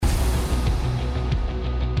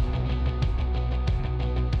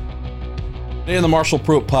Today in the Marshall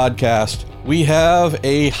Pruitt podcast, we have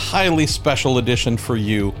a highly special edition for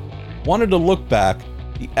you. Wanted to look back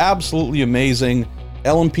the absolutely amazing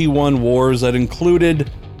LMP1 wars that included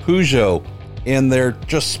Peugeot and their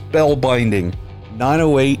just spellbinding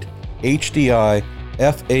 908 HDI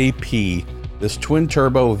FAP, this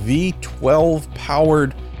twin-turbo V12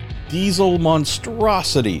 powered diesel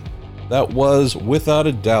monstrosity that was, without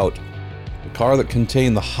a doubt, the car that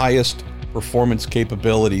contained the highest performance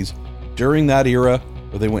capabilities during that era,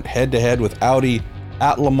 where they went head-to-head with Audi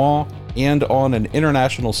at Le Mans and on an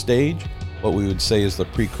international stage, what we would say is the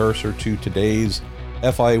precursor to today's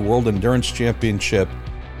FIA World Endurance Championship.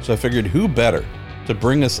 So I figured who better to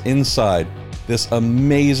bring us inside this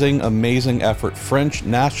amazing effort, French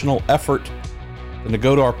national effort, than to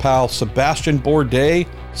go to our pal Sebastien Bourdais,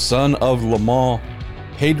 son of Le Mans,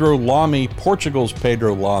 Pedro Lamy, Portugal's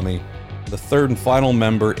Pedro Lamy, the third and final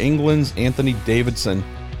member, England's Anthony Davidson,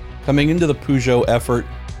 coming into the Peugeot effort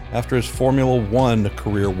after his Formula One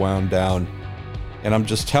career wound down. And I'm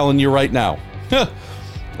just telling you right now,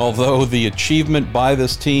 although the achievement by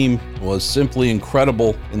this team was simply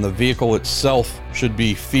incredible and the vehicle itself should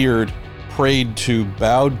be feared, prayed to,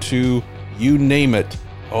 bowed to, you name it,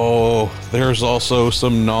 there's also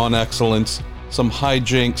some non-excellence, some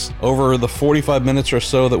hijinks. Over the 45 minutes or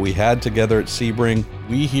so that we had together at Sebring,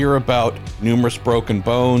 we hear about numerous broken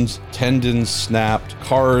bones, tendons snapped,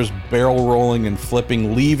 cars barrel rolling and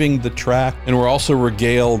flipping, leaving the track, and we're also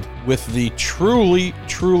regaled with the truly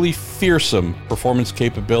fearsome performance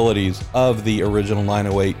capabilities of the original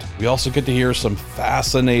 908. We also get to hear some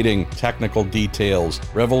fascinating technical details,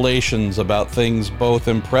 revelations about things both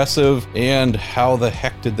impressive and how the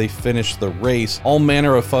heck did they finish the race. All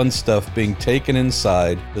manner of fun stuff being taken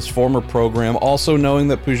inside this former program, also knowing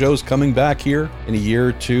that Peugeot's coming back here in a year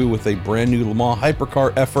or two with a brand new Le Mans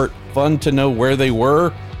hypercar effort. Fun to know where they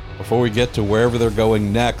were before we get to wherever they're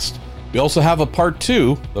going next. We also have a part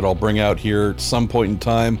 2 that I'll bring out here at some point in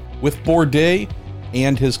time with Bourdais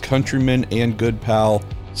and his countryman and good pal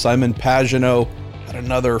Simon Pagenaud. Had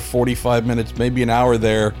another 45 minutes, maybe an hour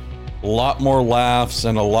there. A lot more laughs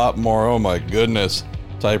and a lot more, oh my goodness,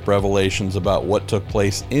 type revelations about what took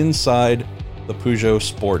place inside the Peugeot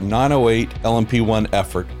Sport 908 LMP1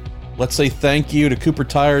 effort. Let's say thank you to Cooper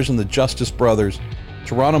Tires and the Justice Brothers,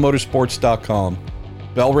 TorontoMotorsports.com,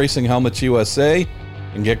 Bell Racing Helmets USA,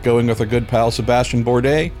 and get going with our good pal Sebastien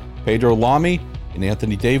Bourdais, Pedro Lamy, and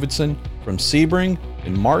Anthony Davidson from Sebring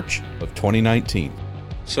in March of 2019.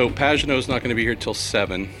 So Pagenaud's not going to be here till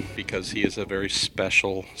 7 because he is a very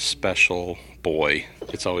special boy.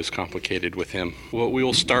 It's always complicated with him. Well, we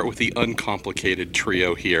will start with the uncomplicated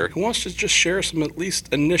trio here. Who wants to just share some at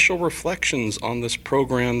least initial reflections on this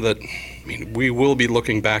program that, we will be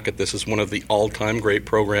looking back at this as one of the all-time great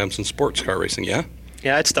programs in sports car racing, yeah?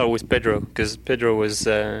 Yeah, I'd start with Pedro, because Pedro was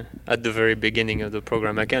at the very beginning of the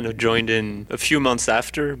program. I kind of joined in a few months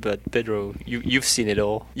after, but Pedro, you've seen it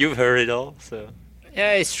all. You've heard it all, so...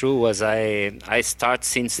 Yeah, it's true. I start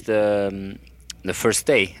since the first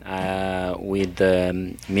day with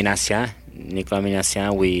Nicolas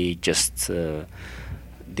Minassian. We just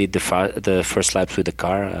did the first laps with the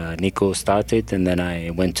car. Nico started, and then I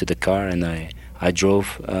went to the car and I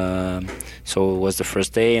drove. So it was the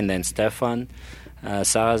first day, and then Stefan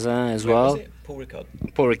Sarrazin as well. Was it?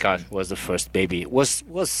 Paul Ricard was the first baby. It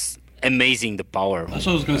was amazing, the power. That's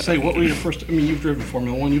what I was going to say. What were your first... you've driven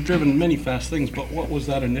Formula One, you've driven many fast things, but what was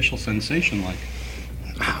that initial sensation like?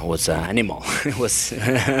 It was an animal. It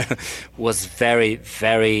was very,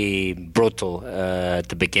 very brutal at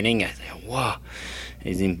the beginning. I thought, wow,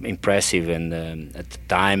 it's impressive. And at the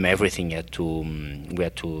time, everything we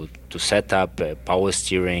had to set up power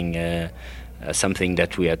steering, something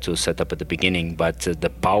that we had to set up at the beginning. But the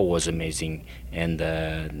power was amazing, and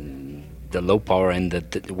the low power, and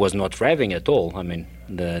it was not revving at all.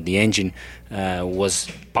 The engine was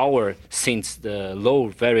power since the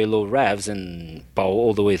very low revs, and power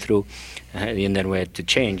all the way through, and then we had to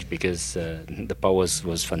change because the power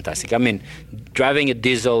was fantastic. Driving a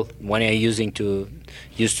diesel when I used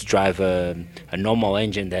to drive a normal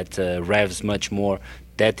engine that revs much more,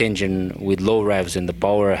 that engine with low revs and the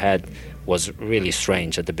power had was really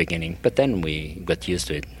strange at the beginning, but then we got used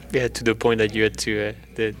to it. Yeah, to the point that you had to,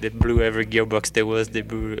 they blew every gearbox there was, they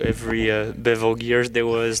blew every bevel gears there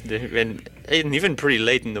was, and even pretty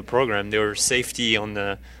late in the program, there were safety on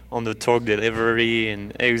the torque delivery,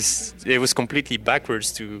 and it was completely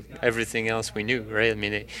backwards to everything else we knew, right?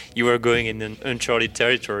 You were going in uncharted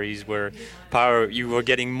territories where you were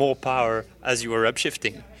getting more power as you were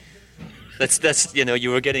upshifting. That's you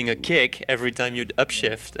were getting a kick every time you'd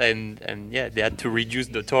upshift, and yeah, they had to reduce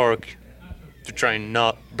the torque to try and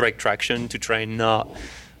not break traction, to try and not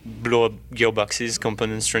blow up gearboxes,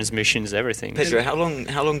 components, transmissions, everything. Pedro, how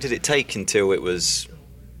long did it take until it was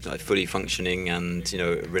like fully functioning and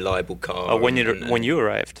a reliable car? When you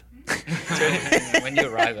arrived. When you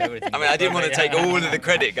arrive, everything. I mean, I didn't want to take all of the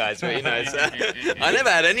credit, guys, but I never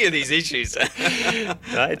had any of these issues.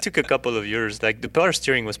 It took a couple of years. Like the power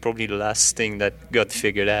steering was probably the last thing that got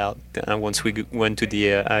figured out once we went to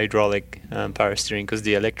the hydraulic power steering, because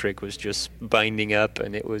the electric was just binding up,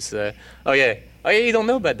 and it was. Oh yeah, you don't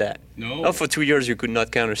know about that? No. Oh, for 2 years you could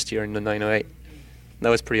not counter steer in the 908. That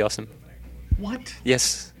was pretty awesome. What?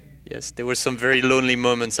 Yes. There were some very lonely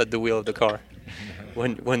moments at the wheel of the car.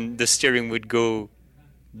 When the steering would go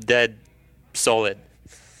dead solid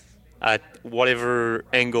at whatever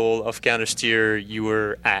angle of counter steer you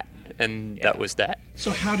were at, and that was that.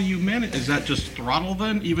 So how do you manage? Is that just throttle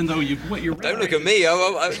then? Even though you're don't look at me.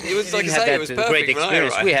 It was like I say, it was perfect. Great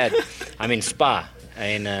experience. Right? We had, Spa.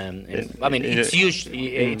 It's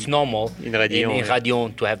usually it's normal in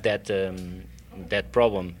Radion to have that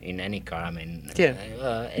problem in any car.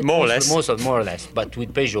 More or less. But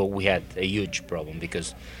with Peugeot, we had a huge problem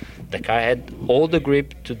because the car had all the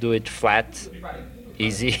grip to do it flat,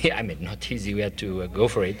 easy. Not easy. We had to go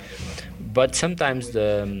for it. But sometimes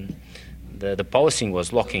the power steering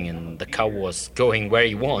was locking and the car was going where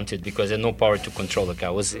he wanted because there had no power to control the car.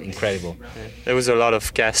 It was incredible. Yeah. There was a lot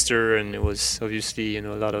of caster, and it was obviously a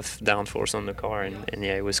lot of downforce on the car, and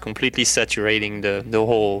it was completely saturating the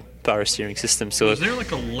whole power steering system. So was there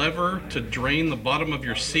like a lever to drain the bottom of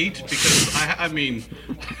your seat? Because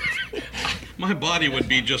my body would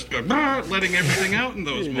be just letting everything out in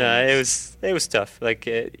those moments. No, it was tough. Like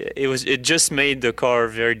it just made the car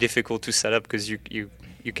very difficult to set up because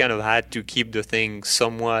you kind of had to keep the thing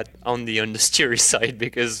somewhat on the understeery side,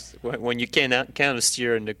 because when you cannot counter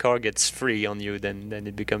steer and the car gets free on you, then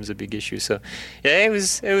it becomes a big issue. So yeah, it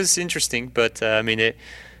was interesting, but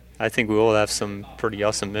I think we all have some pretty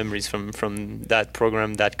awesome memories from that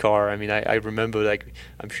program, that car. I remember, like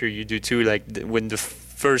I'm sure you do too, like when the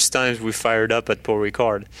first times we fired up at Paul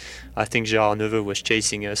Ricard, I think Gérard Neveu was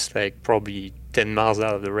chasing us like probably 10 miles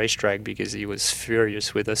out of the racetrack because he was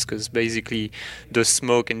furious with us, because basically the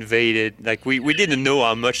smoke invaded. Like we didn't know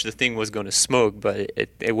how much the thing was going to smoke, but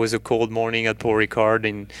it was a cold morning at Paul Ricard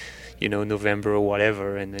in November or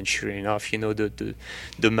whatever, and then sure enough, the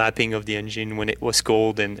mapping of the engine when it was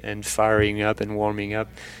cold and firing up and warming up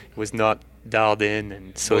was not dialed in,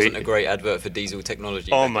 and so it wasn't a great advert for diesel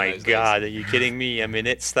technology. Oh my God, are you kidding me?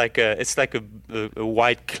 It's like a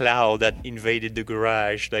white cloud that invaded the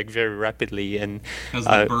garage like very rapidly. And has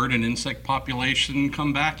the bird and insect population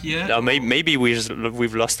come back yet? Maybe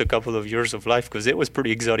we've lost a couple of years of life, because it was pretty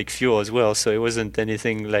exotic fuel as well, so it wasn't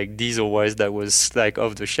anything like diesel wise that was like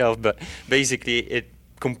off the shelf, but basically it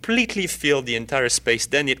completely filled the entire space.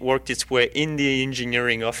 Then it worked its way in the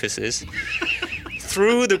engineering offices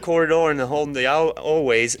through the corridor and the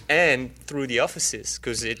hallways and through the offices,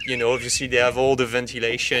 because obviously they have all the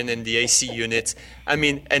ventilation and the AC units.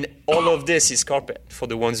 And all of this is carpet for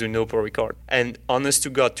the ones who know Paul Ricard. And honest to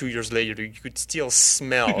God, 2 years later, you could still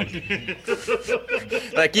smell.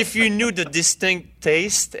 Like if you knew the distinct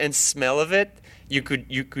taste and smell of it, you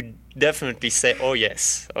could definitely say, oh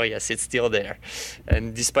yes, it's still there.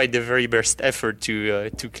 And despite the very best effort to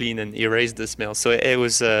clean and erase the smell, so it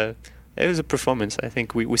was a performance. I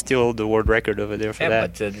think we still hold the world record over there for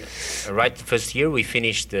that. But right the first year we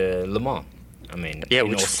finished Le Mans.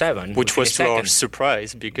 Which was to our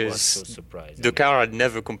surprise, because the car had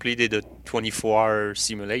never completed a 24-hour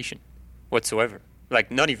simulation whatsoever.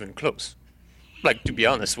 Like not even close. Like, to be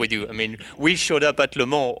honest with you, we showed up at Le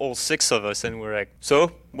Mans, all 6 of us, and we're like,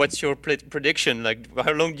 so, what's your prediction? Like,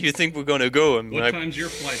 how long do you think we're going to go? What time's your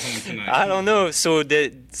flight home tonight? I don't know. So they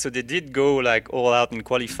did go, like, all out in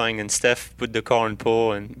qualifying, and Steph put the car on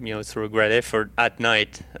pole, and, through a great effort at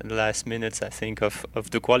night, at the last minutes, I think, of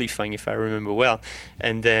the qualifying, if I remember well.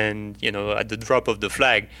 And then, at the drop of the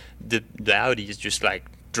flag, the Audi is just, like,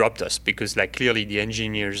 dropped us, because like clearly the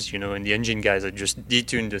engineers and the engine guys had just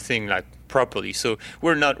detuned the thing like properly, so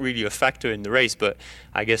we're not really a factor in the race. But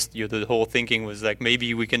I guess the whole thinking was like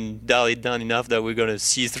maybe we can dial it down enough that we're going to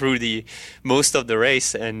see through the most of the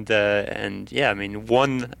race. And yeah,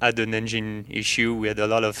 one had an engine issue. We had a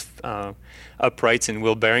lot of uprights and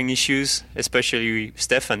wheel bearing issues, especially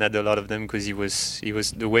Stefan had a lot of them, because he was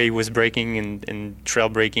the way he was braking and trail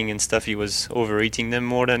braking and stuff, he was overheating them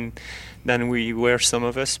more than we were, some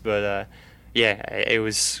of us. But yeah, it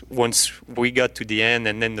was once we got to the end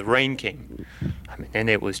and then the rain came, and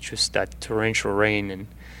it was just that torrential rain, and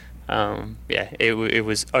yeah, it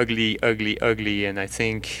was ugly, and I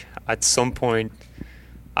think at some point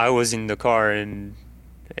I was in the car, and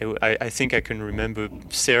I think I can remember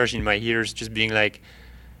Serge in my ears just being like,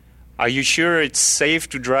 "Are you sure it's safe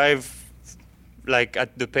to drive like at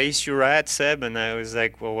the pace you're at, Seb?" And I was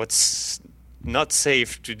like, "Well, what's not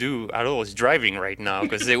safe to do at all is driving right now,"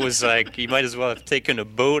 because it was like you might as well have taken a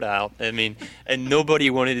boat out. I mean, and nobody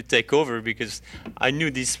wanted to take over because I knew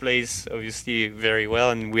this place obviously very well,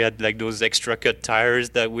 and we had like those extra cut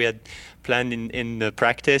tires that we had planned in the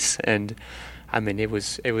practice, and I mean it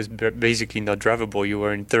was basically not drivable. You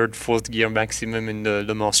were in third, fourth gear maximum in the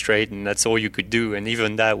Le Mans straight, and that's all you could do, and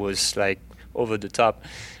even that was like over the top,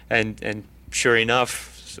 and sure enough.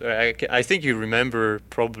 I think you remember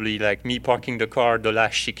probably like me parking the car the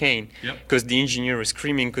last chicane because the engineer was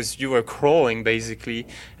screaming because you were crawling basically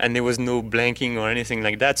and there was no blanking or anything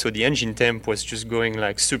like that, so the engine temp was just going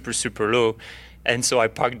like super low, and so I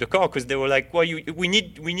parked the car because they were like, well, we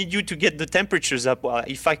need you to get the temperatures up. Well,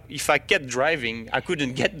 if I kept driving I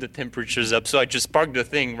couldn't get the temperatures up, so I just parked the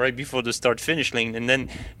thing right before the start finish lane, and then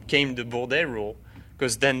came the Bourdais rule.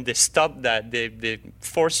 Because then they stopped that. They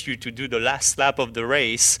force you to do the last lap of the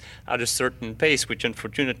race at a certain pace, which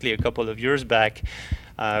unfortunately a couple of years back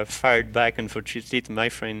fired back, unfortunately, to my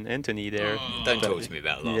friend Anthony there. Don't talk to me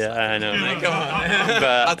about last lap. I know. Come on.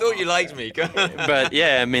 But, I thought you liked me. But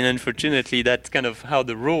yeah, I mean, unfortunately, that's kind of how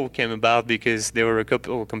the rule came about, because there were a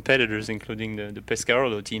couple of competitors, including the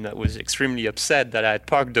Pescarolo team, that was extremely upset that I had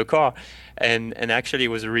parked the car. And actually,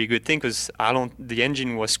 it was a really good thing because the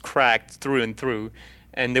engine was cracked through and through,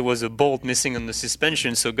 and there was a bolt missing on the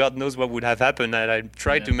suspension. So God knows what would have happened had I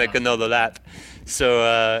tried to make another lap.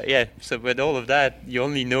 So So with all of that, you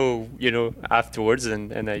only know afterwards,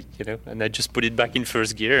 and I just put it back in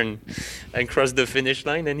first gear and crossed the finish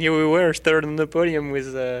line, and here we were, third on the podium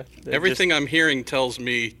with everything I'm hearing tells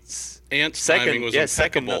me. Ant's timing was impeccable.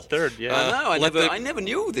 Second, not third. Yeah, I never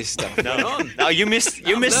knew all this stuff. No, you missed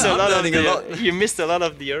a lot. You missed a lot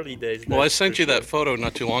of the early days. Well, I sent you that photo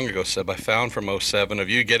not too long ago, Seb. I found from 07 of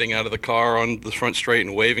you getting out of the car on the front straight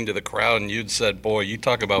and waving to the crowd, and you'd said, "Boy, you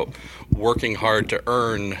talk about working hard to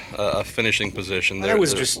earn a finishing position." That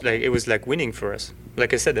was just like it was like winning for us.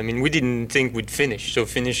 Like I said, I mean, we didn't think we'd finish, so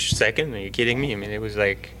finish second. Are you kidding me? I mean, it was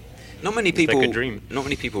like. Not many people. Like a dream. Not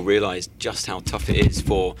many people realise just how tough it is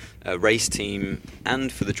for a race team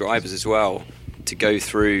and for the drivers as well to go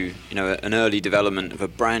through, an early development of a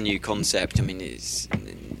brand new concept. I mean,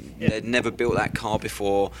 they'd never built that car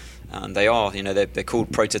before. They are, they're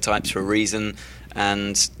called prototypes for a reason.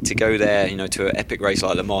 And to go there, to an epic race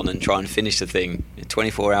like Le Mans and try and finish the thing,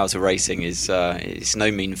 24 hours of racing is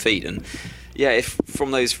no mean feat. And yeah, if from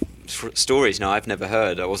those stories now I've never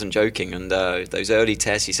heard, I wasn't joking, and those early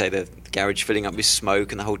tests, you say the garage filling up with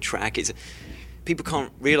smoke and the whole track, people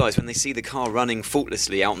can't realise when they see the car running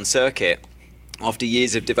faultlessly out on circuit after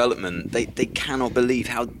years of development, they cannot believe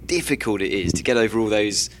how difficult it is to get over all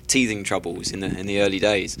those teething troubles in the early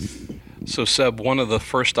days. So, Seb, one of the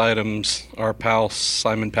first items, our pal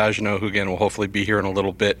Simon Pagenaud, who again will hopefully be here in a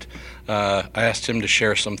little bit, I asked him to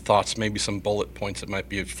share some thoughts, maybe some bullet points that might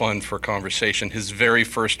be fun for conversation. His very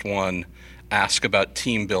first one asked about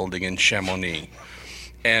team building in Chamonix.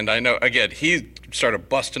 And I know, again, he started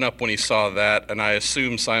busting up when he saw that, and I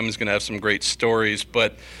assume Simon's going to have some great stories,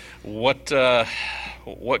 but what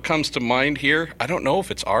comes to mind here? I don't know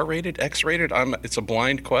if it's R-rated, X-rated. It's a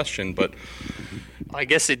blind question, but... I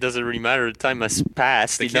guess it doesn't really matter. The time has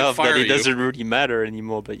passed enough that it doesn't really matter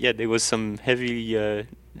anymore. But yeah, there was some heavy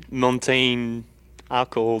mountain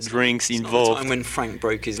alcohol drinks involved. Not the time when Frank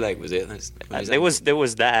broke his leg, was it? There was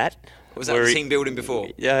that. Was that the team building before?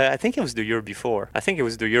 Yeah, I think it was the year before.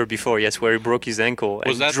 Yes, where he broke his ankle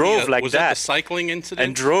and drove like that. Was that the cycling incident?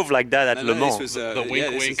 And drove like that at Le Mans. This was, the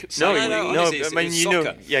wink. No, I mean,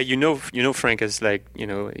 you know, Frank has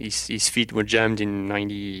his feet were jammed in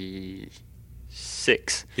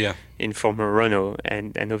 '96. In former Renault,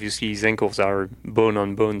 and obviously his ankles are bone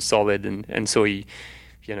on bone solid, and so he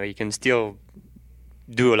can still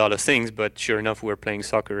do a lot of things, but sure enough we're playing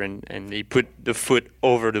soccer and he put the foot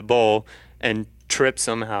over the ball and tripped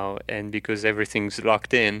somehow, and because everything's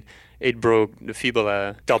locked in, it broke the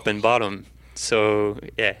fibula top and bottom. So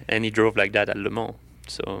yeah, and he drove like that at Le Mans.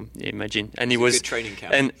 So imagine, and he was good training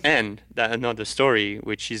camp. And that another story,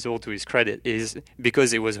 which is all to his credit, is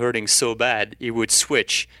because it was hurting so bad, he would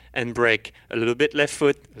switch and break a little bit left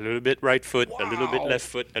foot, a little bit right foot, a little bit left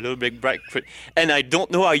foot, a little bit right foot, and I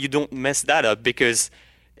don't know how you don't mess that up, because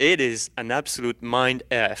It is an absolute mind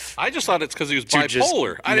F. I just thought it's because he was To just-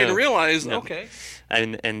 bipolar. I didn't no, realize. no. Okay.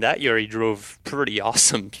 And that year he drove pretty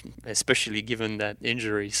awesome, especially given that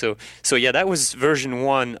injury. So yeah, that was version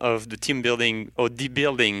 1 of the team building or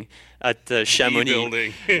debuilding at Chamonix.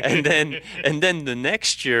 Debuilding. and then the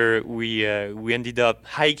next year we ended up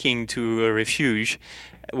hiking to a refuge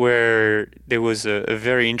where there was a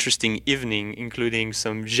very interesting evening, including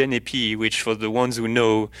some Genepi, which for the ones who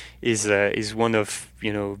know is one of,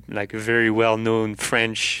 like a very well-known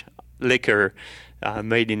French liquor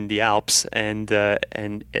made in the Alps, and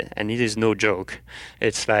it is no joke.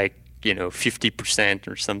 It's like 50%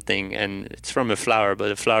 or something, and it's from a flower,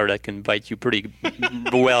 but a flower that can bite you pretty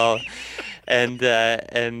well.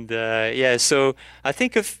 Yeah, so I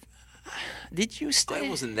think of. Did you stay? I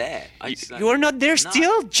wasn't there. You were not there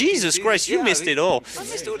still? Jesus Christ, you missed it all. I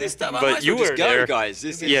missed all this stuff. But you were go, there, guys.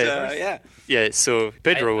 This is, yeah. Yeah. So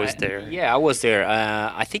Pedro was there. Yeah, I was there.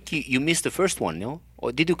 I think you missed the first one, no?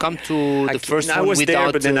 Or did you come to the first one I was without?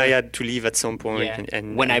 there, but then I had to leave at some point. Yeah.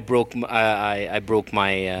 And when I broke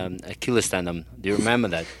my Achilles tendon. Do you remember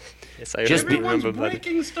that? Yes, I Just remember. But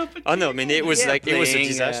it was a playing,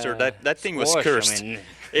 disaster. That thing was squash, cursed. I mean,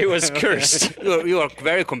 It was cursed. you are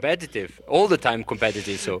very competitive, all the time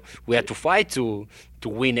competitive. So we had to fight to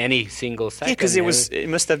win any single second. Yeah, because it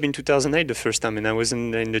must have been 2008 the first time, and I was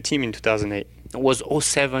in the team in 2008. It was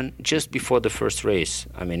 07, just before the first race.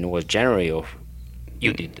 I mean, it was January of.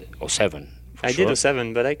 You did 07. I did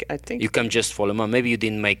 07, but I think. You come just for Le Mans. Maybe you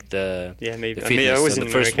didn't make the. Yeah, maybe. The I mean, I fitness was on in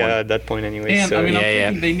the first America one. at that point anyway. And so. I mean, I'm Yeah,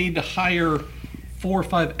 thinking they need to hire 4 or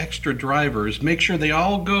 5 extra drivers. Make sure they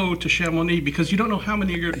all go to Chamonix because you don't know how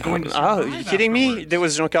many are going to survive. Are you kidding me? afterwards. There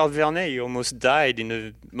was Jean-Carl Vernet. He almost died in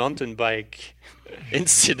a mountain bike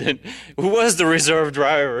incident. Who was the reserve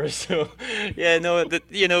driver? So, yeah, no,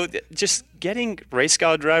 just getting race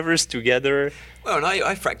car drivers together. Well, and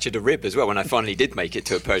I fractured a rib as well when I finally did make it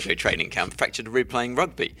to a Peugeot training camp. Fractured a rib playing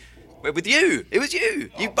rugby. With you, it was you.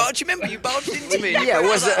 You barged. Remember, you barged into me. Yeah, it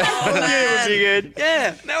was. Oh, man. Pretty good.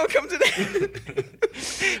 Yeah, now I come to that.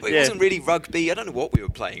 Well, it Yeah. wasn't really rugby. I don't know what we were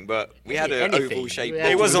playing, but we had an Anything. oval-shaped Yeah,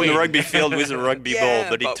 ball. It was on the win. rugby field with a rugby Yeah, ball,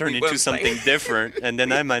 but it but turned we into weren't something playing. different. And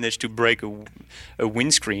then I managed to break a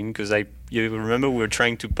windscreen because you remember we were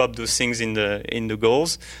trying to pop those things in the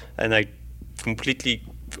goals, and I completely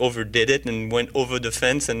overdid it and went over the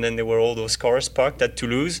fence, and then there were all those cars parked at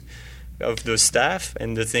Toulouse of the staff,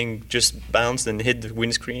 and the thing just bounced and hit the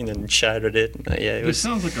windscreen and shattered it. Yeah, it It was.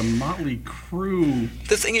 sounds like a motley crew.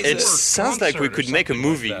 The thing is, It that- sounds like we concert or could make a something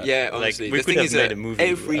like movie. that. yeah, like honestly, we the could thing have is made that a movie.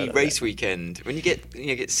 every out of race that. weekend, when you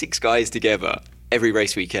get 6 guys together, every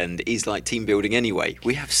race weekend is like team building anyway.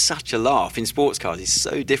 We have such a laugh in sports cars. It's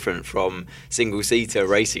so different from single-seater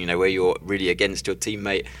racing, where you're really against your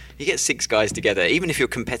teammate. You get 6 guys together, even if you're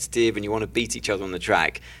competitive and you want to beat each other on the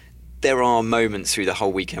track. There are moments through the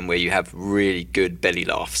whole weekend where you have really good belly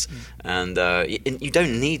laughs, and you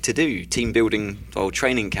don't need to do team building or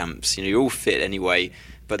training camps. You're all fit anyway,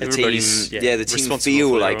 but the team, Everybody's, the team responsible feel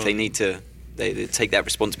for their like they own. need to. They take that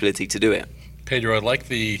responsibility to do it. Pedro, I like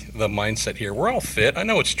the mindset here. We're all fit. I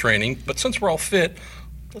know it's training, but since we're all fit,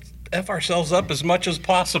 let's F ourselves up as much as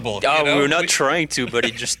possible. Oh, we were not trying to, but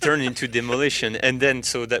it just turned into demolition. And then,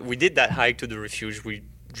 so that we did that hike to the refuge, we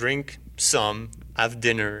drink some, have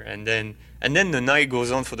dinner, and then the night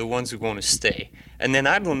goes on for the ones who want to stay. And then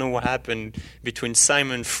I don't know what happened between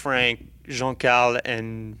Simon, Frank, Jean-Carl,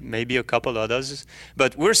 and maybe a couple others.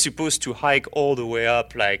 But we're supposed to hike all the way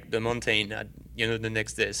up, like the mountain, the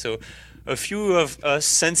next day. So a few of us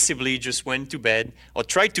sensibly just went to bed or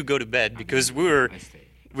tried to go to bed because we were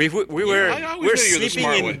I always we're knew you were the sleeping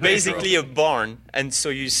smart in one. basically a barn, and so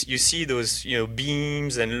you see those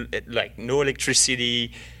beams and like no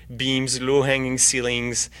electricity, beams, low hanging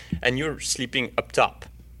ceilings, and you're sleeping up top.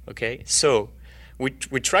 Okay, so we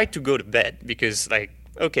tried to go to bed because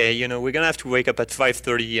okay, we're gonna have to wake up at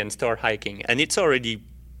 5:30 and start hiking, and it's already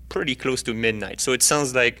pretty close to midnight, so it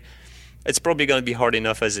sounds like it's probably gonna be hard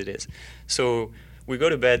enough as it is. So we go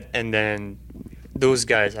to bed, and then those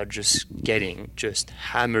guys are just getting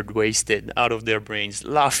hammered, wasted out of their brains,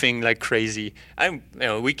 laughing like crazy.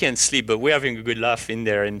 We can't sleep, but we're having a good laugh in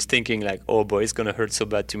there and thinking like, oh boy, it's gonna hurt so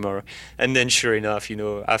bad tomorrow. And then sure enough,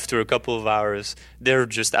 after a couple of hours, they're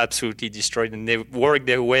just absolutely destroyed, and they work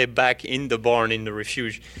their way back in the barn in the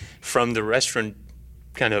refuge from the restaurant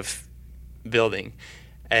kind of building.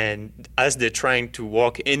 And as they're trying to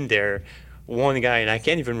walk in there, one guy, and I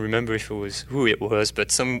can't even remember if it was who it was,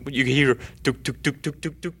 but you hear tuk tuk tuk tuk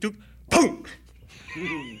tuk tuk tuk, boom!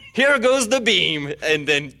 Here goes the beam, and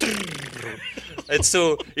then And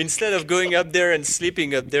so instead of going up there and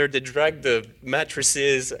sleeping up there, they dragged the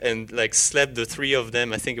mattresses and like slept the three of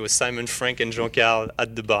them. I think it was Simon, Frank, and Jean-Carl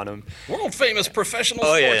at the bottom. World famous professional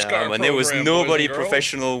Oh sports yeah, car and there was program, nobody boys and girls.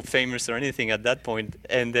 professional, famous, or anything at that point.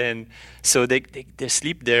 And then, so they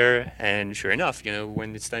sleep there, and sure enough,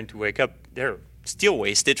 when it's time to wake up, they're still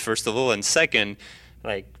wasted, first of all, and second,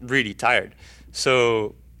 like really tired.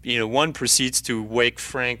 So one proceeds to wake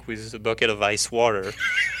Frank with a bucket of ice water.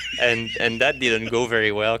 And that didn't go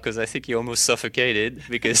very well because I think he almost suffocated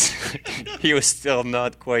because he was still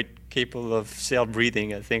not quite capable of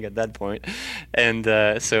self-breathing, I think, at that point. And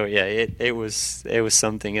so yeah, it was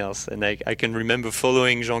something else. And I can remember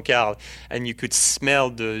following Jean-Carl, and you could smell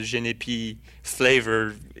the Genepi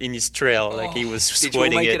flavor in his trail, like he was Did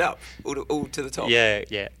sweating you all make it. it up all to the top?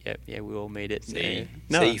 Yeah, we all made it. See,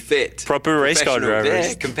 fit. Proper race car Professional, drivers.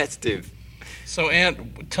 Yeah, competitive. So,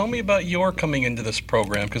 Ant, tell me about your coming into this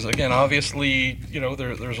program, because again, obviously,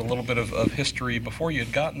 there's a little bit of history before you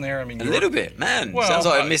had gotten there. I mean, A little bit, man. Well, Sounds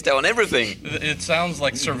like I missed out on everything. It sounds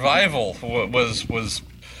like survival was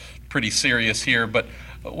pretty serious here, but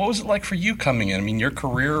what was it like for you coming in? I mean, your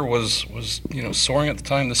career was soaring at the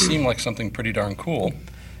time. This seemed like something pretty darn cool.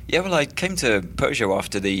 Yeah, well, I came to Peugeot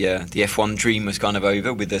after the F1 dream was kind of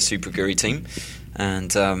over with the Super Guri team.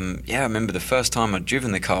 And I remember the first time I'd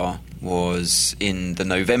driven the car was in the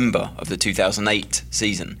November of the 2008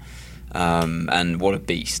 season. And what a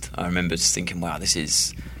beast. I remember just thinking, wow,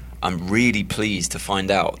 I'm really pleased to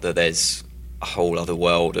find out that there's a whole other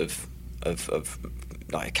world of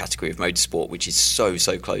like a category of motorsport which is so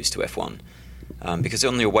close to F1. Because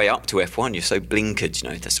on your way up to F1, you're so blinkered,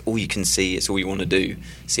 that's all you can see, it's all you want to do.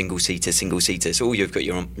 Single-seater, it's all you've got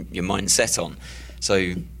your mind set on.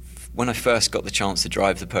 So when I first got the chance to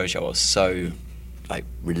drive the Peugeot, I was so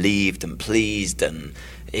relieved and pleased, and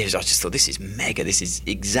I just thought, this is mega, this is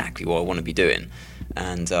exactly what I want to be doing.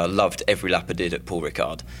 And loved every lap I did at Paul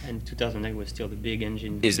Ricard. And 2008 was still the big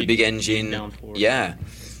engine. It was the big engine, downforce. yeah.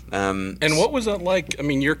 And what was that like? I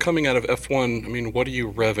mean, you're coming out of F1. I mean, what are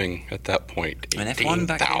you revving at that point? And F1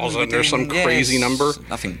 back then, 18,000 or some crazy number?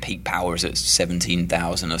 I think peak power is at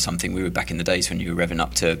 17,000 or something. We were back in the days when you were revving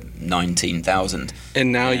up to 19,000.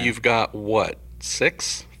 And now you've got what,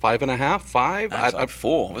 6, 5.5, 5? That's like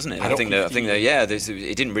 4, wasn't it? I think that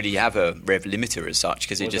it didn't really have a rev limiter as such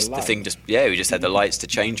because we just had the lights to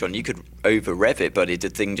change on. You could over rev it, but the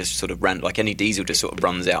thing just sort of ran like any diesel, just sort of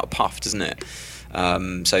runs out a puff, doesn't it?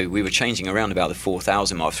 So we were changing around about the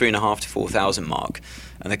 4,000 mark, 3.5 to 4,000 mark.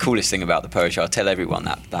 And the coolest thing about the Peugeot, I tell everyone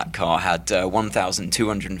that car had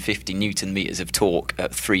 1,250 Newton meters of torque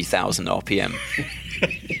at 3,000 RPM,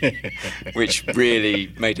 which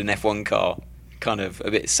really made an F1 car kind of a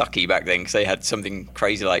bit sucky back then because they had something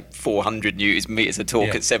crazy like 400 Newton meters of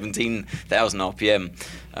torque at 17,000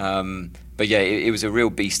 RPM. But yeah, it was a real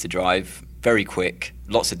beast to drive, very quick,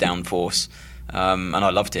 lots of downforce. And I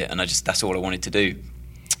loved it, and that's all I wanted to do.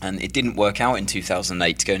 And it didn't work out in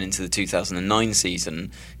 2008 going into the 2009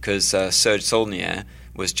 season because Serge Saulnier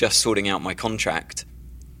was just sorting out my contract,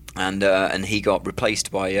 and he got replaced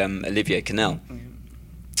by Olivier Canel.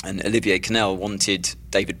 And Olivier Canel wanted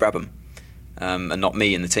David Brabham, and not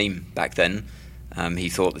me in the team back then. He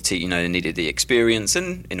thought the team, needed the experience,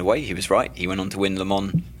 and in a way, he was right. He went on to win Le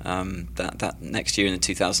Mans that next year in the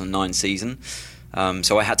 2009 season.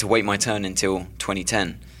 So I had to wait my turn until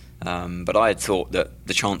 2010. But I had thought that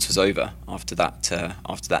the chance was over after that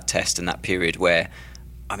test and that period where,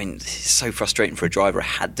 I mean, it's so frustrating for a driver. I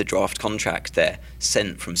had the draft contract there,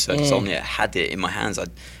 sent from Serge Saulnier, had it in my hands.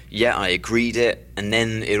 I agreed it, and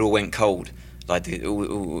then it all went cold. Like,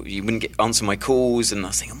 you wouldn't answer my calls, and I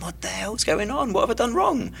was thinking, what the hell's going on? What have I done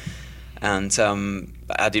wrong? And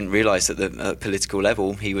I didn't realise that at the political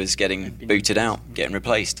level, he was getting booted out, getting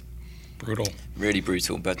replaced. Brutal. Really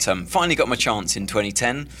brutal. But finally got my chance in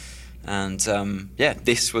 2010. And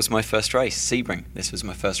this was my first race, Sebring. This was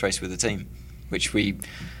my first race with the team, which we,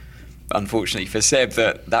 unfortunately for Seb,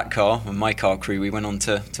 that car, and my car crew, we went on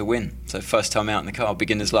to win. So first time out in the car,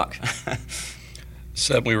 beginner's luck.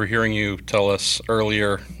 Seb, we were hearing you tell us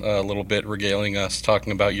earlier a little bit, regaling us,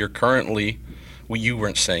 talking about you're currently, well, you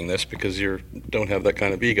weren't saying this because you don't have that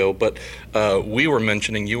kind of ego, but we were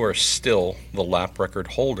mentioning you are still the lap record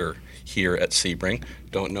holder here at Sebring.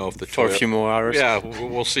 Don't know if the for a few more hours. Yeah,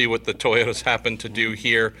 we'll see what the Toyotas happen to do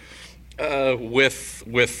here. With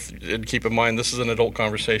and keep in mind this is an adult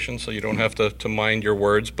conversation, so you don't have to mind your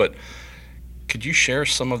words. But could you share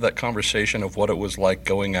some of that conversation of what it was like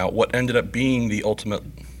going out? What ended up being the ultimate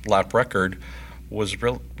lap record, was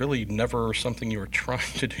really never something you were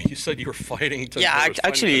trying to do. You said you were fighting to...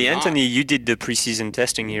 Actually, Anthony, you did the preseason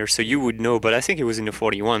testing here, so you would know, but I think it was in the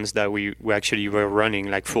 41s that we actually were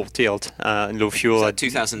running like full tilt, low fuel. Was that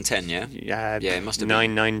 2010, yeah? Yeah, it must have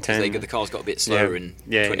been. 9, 10. The cars got a bit slower in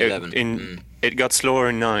 2011. It got slower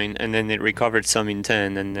in 9, and then it recovered some in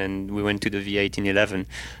 10, and then we went to the V8 in 11.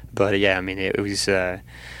 But yeah, I mean, it was... I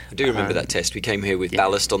do remember that test. We came here with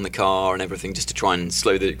ballast on the car and everything just to try and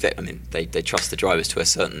slow the... I mean, they trust the drivers to a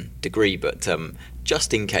certain degree, but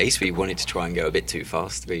just in case we wanted to try and go a bit too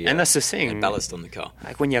fast, and that's the thing. Had ballast on the car.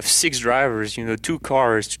 Like when you have 6 drivers, 2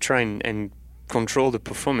 cars to try and control the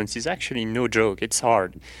performance is actually no joke. It's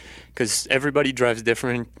hard because everybody drives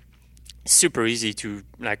different. It's super easy to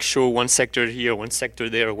like show one sector here, one sector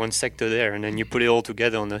there, one sector there, and then you put it all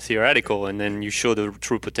together on the theoretical, and then you show the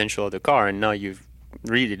true potential of the car, and now you've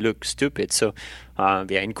really look stupid. So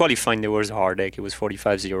in qualifying there was a heartache. It was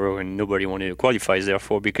 45-0 and nobody wanted to qualify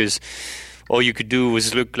therefore, because all you could do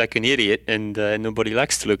was look like an idiot, and nobody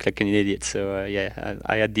likes to look like an idiot. So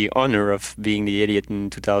I had the honor of being the idiot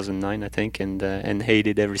in 2009, I think, and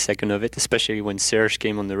hated every second of it, especially when Serge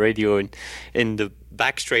came on the radio and in the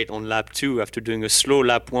back straight on lap 2 after doing a slow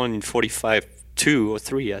lap 1 in 45.2 or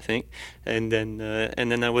 3, I think, and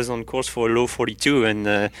then I was on course for a low 42, and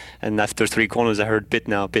after 3 corners I heard pit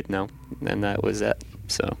now, and that was that.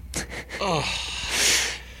 So.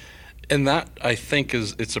 And that, I think,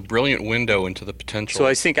 it's a brilliant window into the potential. So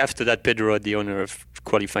I think after that, Pedro had the honor of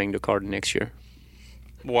qualifying the car the next year.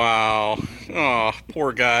 Wow. Oh,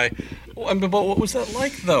 poor guy. But what was that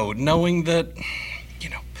like, though, knowing that,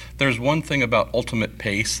 there's one thing about ultimate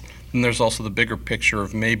pace, and there's also the bigger picture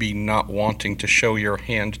of maybe not wanting to show your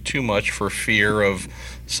hand too much for fear of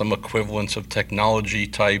some equivalence of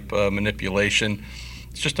technology-type manipulation.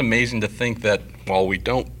 It's just amazing to think that while we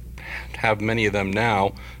don't have many of them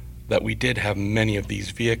now, that we did have many of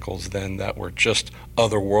these vehicles then that were just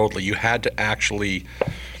otherworldly. You had to actually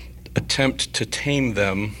attempt to tame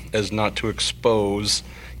them as not to expose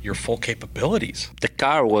your full capabilities. The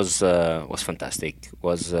car was fantastic.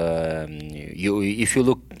 If you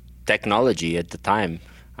look technology at the time,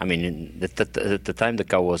 I mean, at the time the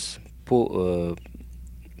car was poor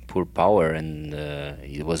power, and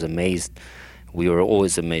it was amazed. We were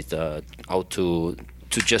always amazed how to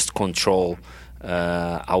just control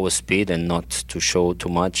our speed and not to show too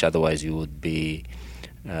much. Otherwise, we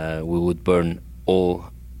would burn all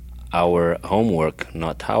our homework,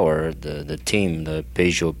 not the team, the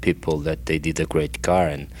Peugeot people, that they did a great car,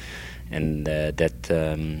 and that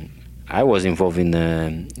I was involved in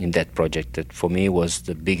that project. That for me was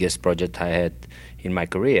the biggest project I had in my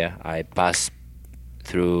career. I passed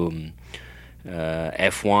through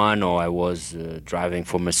F1, or I was driving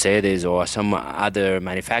for Mercedes or some other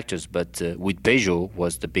manufacturers, but with Peugeot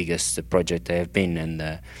was the biggest project I have been, and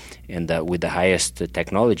with the highest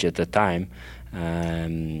technology at the time.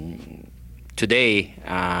 Today,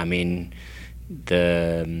 I mean,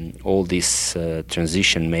 all this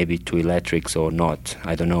transition maybe to electrics or not,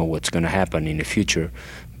 I don't know what's going to happen in the future,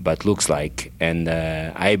 but looks like, and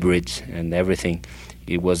hybrid and everything,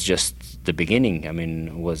 it was just the beginning. I mean,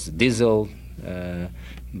 it was diesel,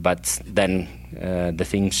 but then the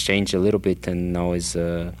things changed a little bit, and now is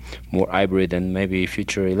more hybrid and maybe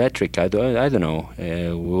future electric. I don't know.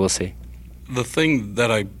 We will see. The thing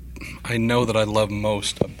that I know that I love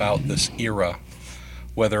most about this era,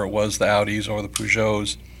 whether it was the Audis or the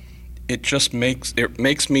Peugeots, it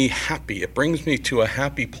makes me happy. It brings me to a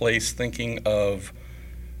happy place thinking of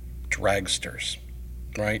dragsters,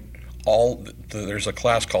 right? There's a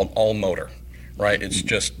class called all motor, right? It's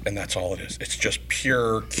just, and that's all it is. It's just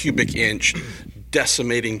pure cubic inch,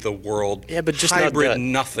 decimating the world. Yeah, but just hybrid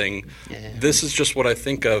nothing. Yeah. This is just what I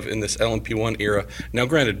think of in this LMP1 era. Now,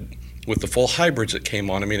 granted, with the full hybrids that came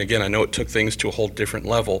on, I mean, again, I know it took things to a whole different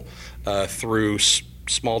level through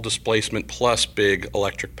small displacement plus big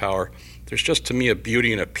electric power. There's just, to me, a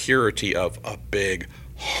beauty and a purity of a big,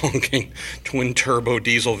 honking twin-turbo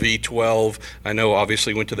diesel V12. I know,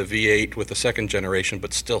 obviously, went to the V8 with the second generation,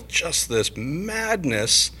 but still just this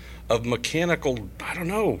madness of mechanical, I don't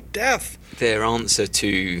know, death. Their answer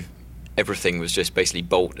to everything was just basically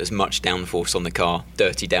bolt as much downforce on the car,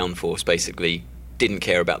 dirty downforce, basically. Didn't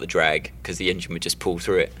care about the drag because the engine would just pull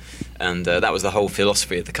through it, and that was the whole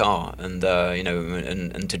philosophy of the car. And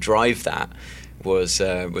and to drive that was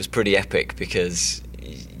pretty epic, because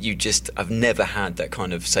I've never had that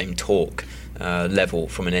kind of same torque level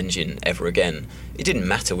from an engine ever again. It didn't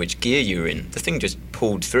matter which gear you were in; the thing just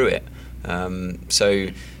pulled through it. The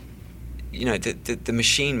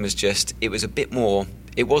machine was just, it was a bit more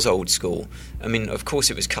it was old school. I mean, of course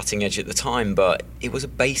it was cutting edge at the time, but it was a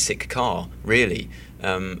basic car, really.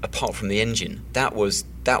 Apart from the engine, that was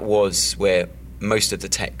where most of the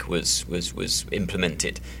tech was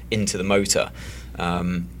implemented into the motor,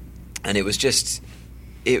 and it was just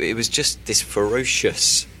this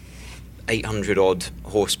ferocious 800 odd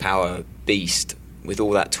horsepower beast with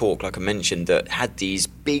all that torque, like I mentioned, that had these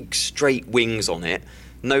big straight wings on it.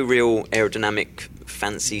 No real aerodynamic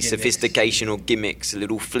fancy sophistication or gimmicks,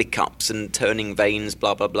 little flick-ups and turning vanes,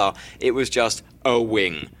 blah, blah, blah. It was just a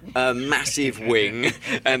wing, a massive wing,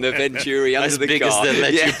 and the Venturi under the car. As big as they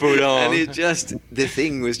let you put on. And the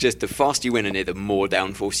thing was just, the faster you went in it, the more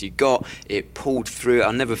downforce you got. It pulled through.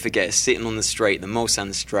 I'll never forget sitting on the straight, the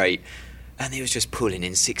Mulsanne straight, and it was just pulling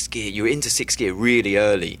in 6th gear. You were into 6th gear really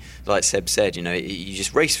early. Like Seb said, you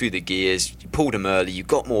just raced through the gears, you pulled them early, you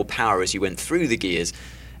got more power as you went through the gears,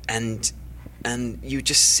 and you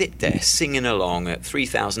just sit there singing along at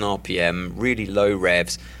 3,000 RPM, really low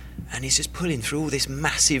revs, and he's just pulling through all this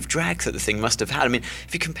massive drag that the thing must have had. I mean,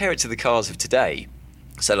 if you compare it to the cars of today,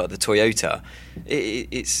 so like the Toyota,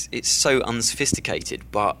 it's so unsophisticated,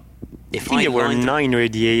 but I think there were 9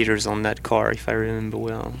 radiators on that car, if I remember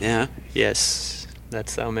well. Yeah? Yes,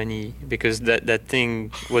 that's how many, because that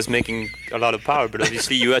thing was making a lot of power, but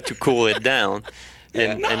obviously you had to cool it down.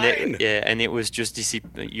 And it was just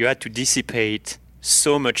you had to dissipate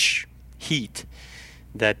so much heat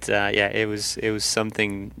that it was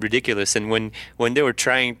something ridiculous. And when they were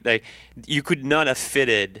trying, like, you could not have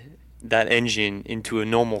fitted that engine into a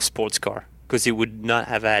normal sports car because it would not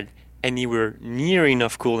have had anywhere near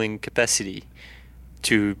enough cooling capacity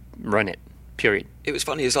to run it, period. It was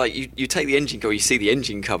funny, it's like you take the engine cover, you see the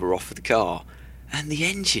engine cover off of the car, and the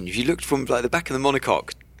engine, if you looked from like the back of the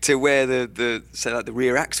monocoque to where the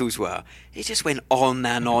rear axles were, it just went on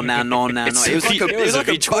and on and on and on. It was like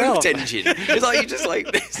a boat engine. It was like, you just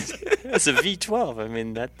like this. It's a V12. I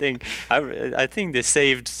mean, that thing, I think they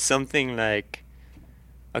saved something like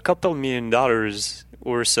a couple $1 million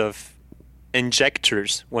worth of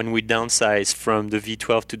injectors when we downsized from the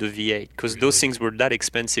V12 to the V8, because those things were that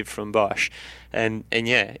expensive from Bosch, and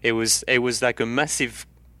it was like a massive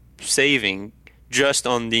saving just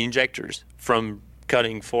on the injectors from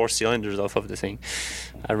cutting 4 cylinders off of the thing.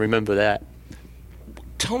 I remember that.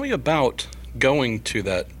 Tell me about going to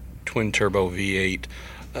that twin turbo V8.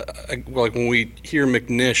 Like when we hear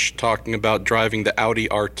McNish talking about driving the Audi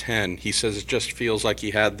R10, he says it just feels like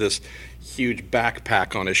he had this huge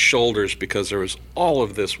backpack on his shoulders because there was all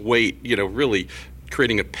of this weight, really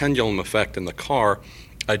creating a pendulum effect in the car.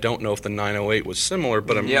 I don't know if the 908 was similar,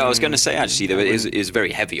 but I was going to say actually that it is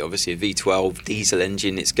very heavy. Obviously, a V12 diesel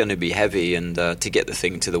engine, it's going to be heavy, and to get the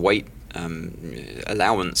thing to the weight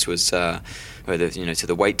allowance was, to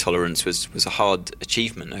the weight tolerance was a hard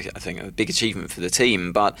achievement. I think a big achievement for the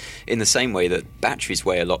team. But in the same way that batteries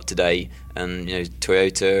weigh a lot today, and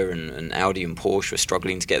Toyota and Audi and Porsche are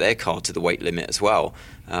struggling to get their car to the weight limit as well.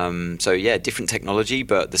 Different technology,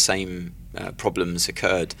 but the same problems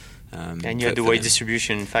occurred. And you had the weight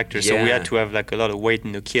distribution factor, so we had to have like a lot of weight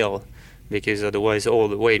in the keel, because otherwise all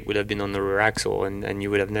the weight would have been on the rear axle, and you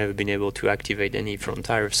would have never been able to activate any front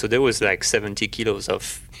tires. So there was like 70 kilos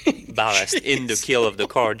of ballast in the keel of the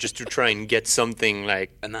car just to try and get something like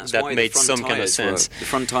that made some kind of sense. The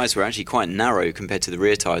front tires were actually quite narrow compared to the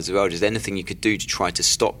rear tires as well. Just anything you could do to try to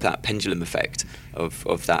stop that pendulum effect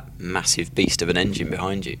of that massive beast of an engine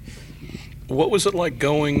behind you. What was it like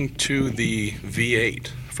going to the V8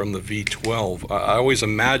 from the V12? I always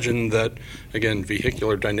imagined that, again,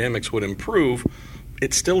 vehicular dynamics would improve.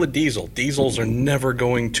 It's still a diesel. Diesels are never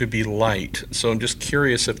going to be light. So I'm just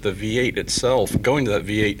curious if the V8 itself, going to that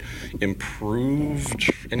V8,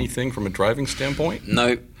 improved anything from a driving standpoint?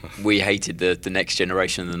 No, we hated the next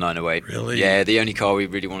generation of the 908. Really? Yeah, the only car we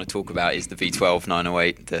really want to talk about is the V12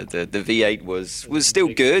 908. The V8 was still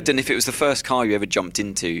good, and if it was the first car you ever jumped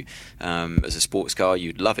into as a sports car,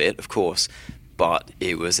 you'd love it, of course. But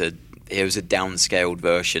it was a downscaled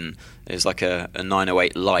version. It was like a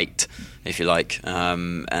 908 light, if you like,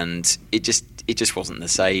 and it just wasn't the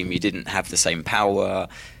same. You didn't have the same power.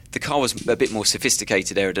 The car was a bit more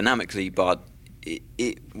sophisticated aerodynamically, but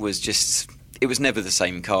it was never the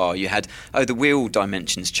same car. You had the wheel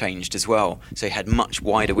dimensions changed as well, so you had much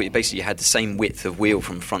wider. Basically, you had the same width of wheel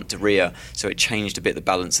from front to rear, so it changed a bit the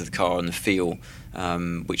balance of the car and the feel,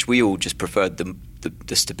 which we all just preferred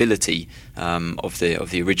the stability of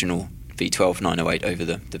the original V12 908 over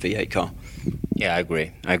the V8 car. Yeah, I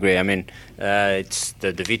agree. I mean, it's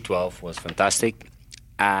the V12 was fantastic.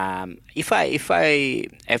 If I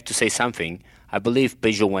have to say something, I believe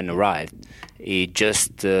Peugeot when arrived, it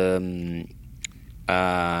just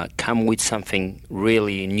come with something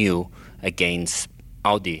really new against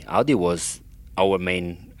Audi. Audi was our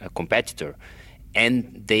main competitor,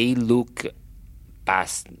 and they look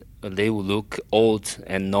past. They look old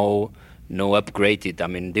and no upgraded. I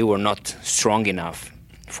mean, they were not strong enough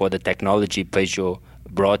for the technology Peugeot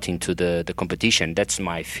brought into the competition. That's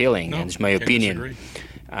my feeling and it's my opinion.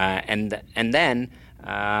 And then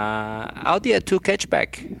Audi had to catch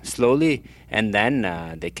back slowly, and then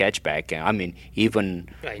they catch back. I mean, even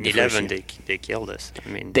in 11 they killed us. I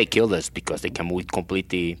mean, they killed us because they come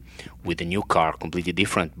with a new car, completely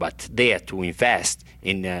different. But they had to invest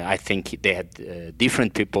in. I think they had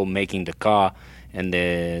different people making the car, and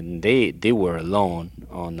they were alone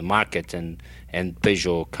on the market, and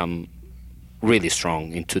Peugeot come really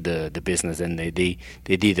strong into the business, and they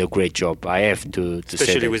did a great job. I have to say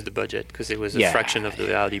especially that. with the budget, because it was a fraction of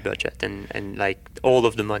the Audi budget, and like all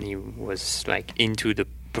of the money was like into the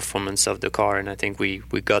performance of the car. And I think we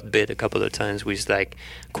got bit a couple of times with like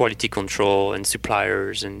quality control and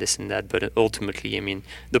suppliers and this and that, but ultimately, I mean,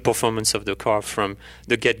 the performance of the car from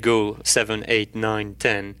the get-go 7, 8, 9,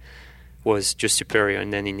 10 was just superior.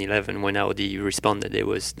 And then in 11, when Audi responded,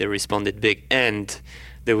 they responded big, and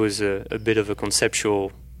there was a bit of a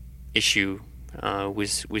conceptual issue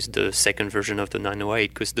with the second version of the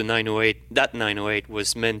 908, because the 908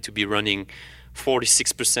 was meant to be running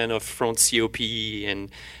 46% of front COP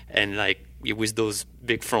and like with those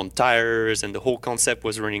big front tires, and the whole concept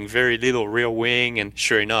was running very little rear wing. And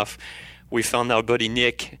sure enough, we found our buddy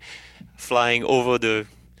Nick flying over the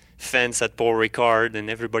fence at Paul Ricard, and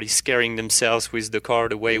everybody scaring themselves with the car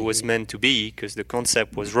the way it was meant to be, because the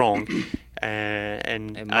concept was wrong.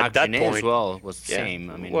 And at that point as well was the same.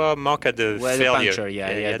 I mean, well, Mark had the failure. Puncture, he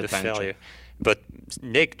had the failure. But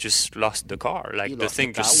Nick just lost the car. Like the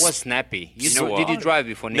thing just was snappy. You know what? Did you drive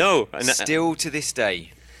before Nick? No. Still to this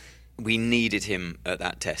day, we needed him at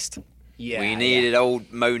that test. Yeah, we needed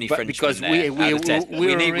old moany Frenchman because there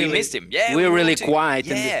we missed him. Yeah, we were really quiet.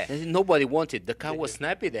 Yeah. And nobody wanted. The car was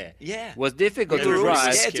snappy there. Yeah, it was difficult we to were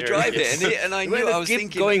drive. scared to drive it, and I knew I was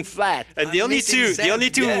thinking going flat. And the only two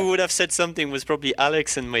who would have said something was probably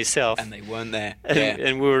Alex and myself, and they weren't there.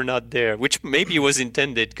 And we were not there, which maybe was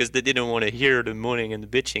intended because they didn't want to hear the moaning and the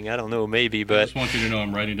bitching. I don't know, maybe, but I just want you to know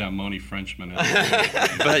I'm writing down Moni Frenchman.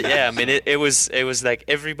 But yeah, I mean, it was like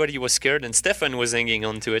everybody was scared, and Stefan was hanging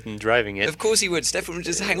on to it and driving it. Of course he would. Stefan would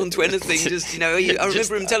just hang on to anything. I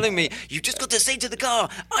remember him telling me, "You just got to say to the car,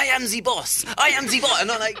 I am the boss. I am the boss."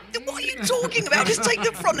 And I'm like, "What are you talking about? Just take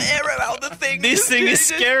the front aero out of the thing. This thing is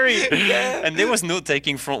scary." Yeah. And there was no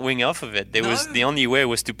taking front wing off of it. The only way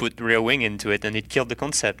was to put rear wing into it, and it killed the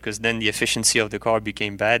concept, because then the efficiency of the car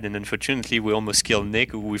became bad. And unfortunately, we almost killed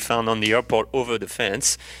Nick, who we found on the airport over the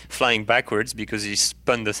fence, flying backwards because he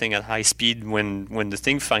spun the thing at high speed when the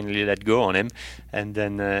thing finally let go on him. And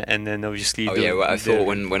then obviously. I thought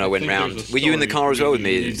when I went round. Were you in the car as well with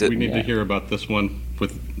me? We need to hear about this one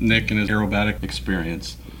with Nick and his aerobatic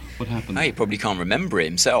experience. What happened? He probably can't remember it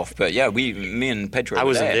himself, but yeah, me and Pedro. I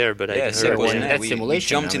wasn't there, but I heard wasn't there. That simulation.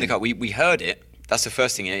 We jumped in the car. We heard it. That's the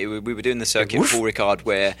first thing. We were doing the circuit at Paul Ricard,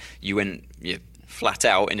 where you went flat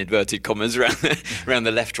out in inverted commas around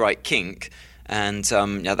the left-right kink, and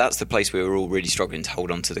that's the place where we were all really struggling to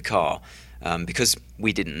hold on to the car. Because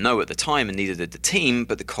we didn't know at the time, and neither did the team,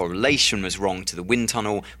 but the correlation was wrong to the wind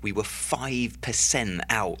tunnel. We were 5%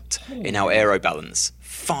 out in our aero balance.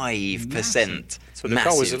 5%. So the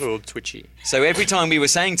car was a little twitchy. So every time we were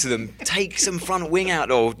saying to them, take some front wing out,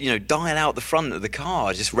 or dial out the front of the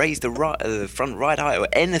car, just raise the front right height, or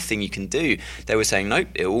anything you can do, they were saying, nope,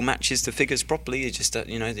 it all matches the figures properly. It's just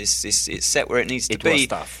it's set where it needs to be. It was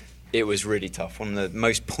tough. It was really tough. One of the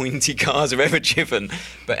most pointy cars I've ever driven.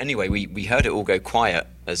 But anyway, we heard it all go quiet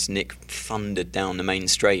as Nick thundered down the main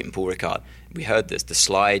straight in Paul Ricard. We heard the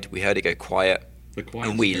slide. We heard it go quiet.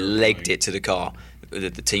 And we legged it to the car. The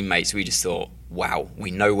teammates, we just thought, wow, we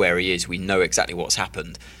know where he is. We know exactly what's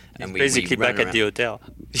happened. And we basically back at the hotel.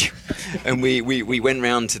 And we went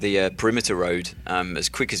round to the perimeter road as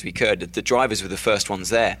quick as we could. The drivers were the first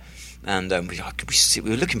ones there. And we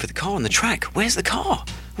were looking for the car on the track. Where's the car?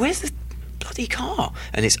 Where's the bloody car?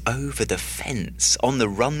 And it's over the fence on the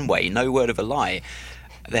runway. No word of a lie.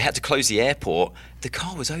 They had to close the airport. The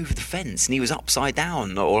car was over the fence, and he was upside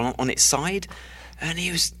down or on its side. And he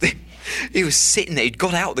was sitting there. He'd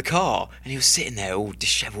got out of the car, and he was sitting there all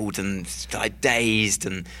dishevelled and like dazed.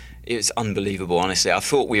 And it was unbelievable, honestly. I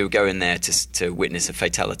thought we were going there to witness a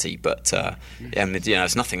fatality, but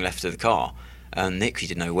there's nothing left of the car. Nick, he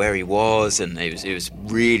didn't know where he was, and it was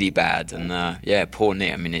really bad. And poor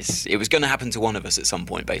Nick. I mean, it was going to happen to one of us at some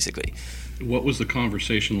point, basically. What was the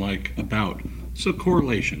conversation like about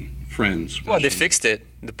correlation, friends? Well, they fixed it.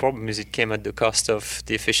 The problem is it came at the cost of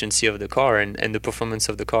the efficiency of the car and the performance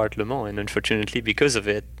of the car at Le Mans. And unfortunately, because of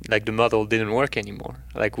it, like the model didn't work anymore.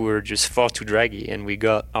 Like we were just far too draggy, and we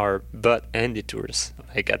got our butt handed to us.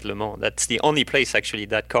 Like at Le Mans, that's the only place actually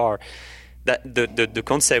that car, that the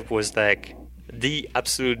concept was like the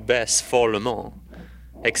absolute best for Le Mans,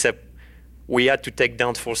 except we had to take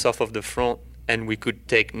downforce off of the front, and we could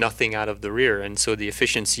take nothing out of the rear, and so the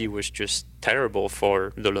efficiency was just terrible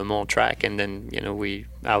for the Le Mans track. And then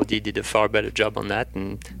Audi did a far better job on that,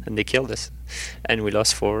 and they killed us, and we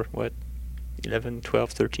lost for 11,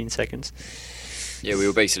 12, 13 seconds. Yeah, we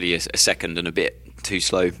were basically a second and a bit too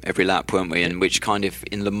slow every lap, weren't we? And which kind of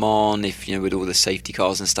in Le Mans, if with all the safety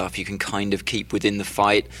cars and stuff, you can kind of keep within the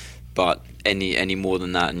fight. But any more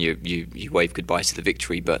than that, and you wave goodbye to the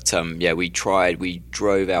victory. But we tried. We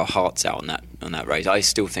drove our hearts out on that race. I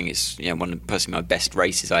still think it's one of personally my best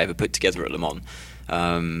races I ever put together at Le Mans.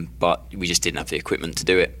 But we just didn't have the equipment to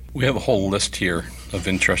do it. We have a whole list here of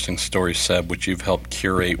interesting stories, Seb, which you've helped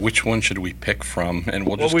curate. Which one should we pick from? And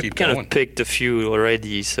we'll just keep going. We've kind of picked a few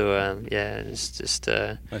already, so it's just...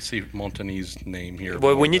 I see Montagny's name here.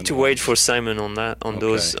 Well, we need to wait for Simon on that,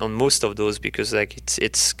 on most of those, because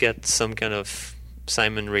it's got some kind of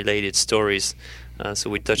Simon-related stories. So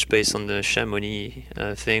we touched base on the Chamonix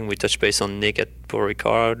thing. We touched base on Nick at Paul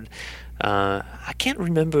Ricard. I can't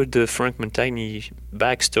remember the Frank Montagny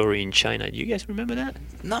backstory in China. Do you guys remember that?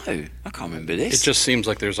 No, I can't remember this. It just seems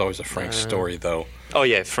like there's always a Frank story, though. Oh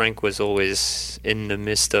yeah, Frank was always in the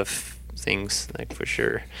midst of things, like for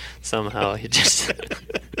sure. Somehow he just...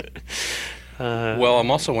 Well,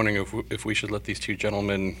 I'm also wondering if we should let these two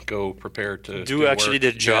gentlemen go prepare to do actually work.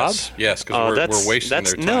 the job. Yes, because we're wasting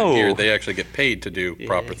their time here. They actually get paid to do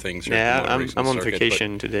proper things. Here I'm on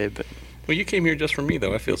vacation today, but. Well, you came here just for me,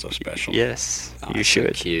 though. I feel so special. Yes, you So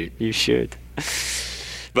should. cute. You should.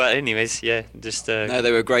 But anyways, just... No,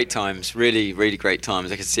 they were great times. Really, really great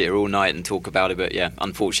times. I could sit here all night and talk about it, but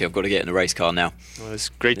unfortunately I've got to get in a race car now. Well, it's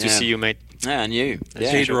great to see you, mate. Yeah, and you.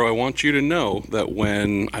 Pedro, I want you to know that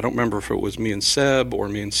when, I don't remember if it was me and Seb or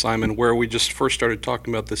me and Simon, where we just first started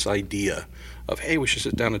talking about this idea of, hey, we should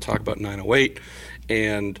sit down and talk about 908,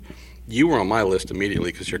 and... You were on my list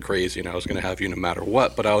immediately because you're crazy, and I was going to have you no matter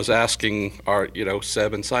what. But I was asking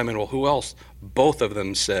Seb and Simon, well, who else? Both of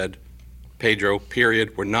them said, Pedro,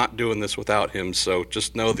 period. We're not doing this without him. So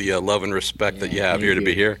just know the love and respect that you have here to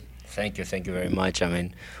be here. Thank you very much. I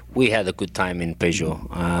mean, we had a good time in Peugeot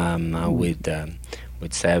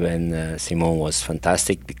with Seb and Simon was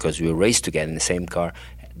fantastic because we raced together in the same car.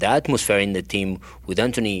 The atmosphere in the team with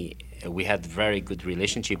Anthony. We had very good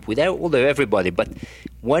relationship with everybody, but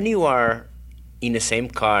when you are in the same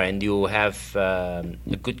car and you have a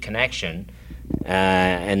good connection,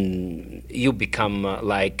 and you become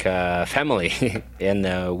like family,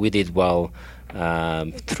 and we did well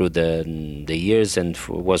through the years, and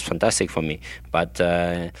was fantastic for me. But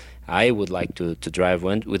I would like to drive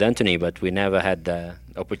with Anthony, but we never had the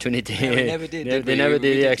opportunity. Yeah, we never did. They never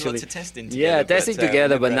did Lots actually. of testing together. Testing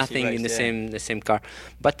together, but nothing in the same car.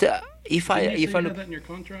 But if I had that in your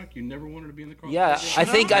contract, you never wanted to be in the car. Yeah, I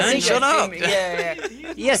think. Shut up. Yeah.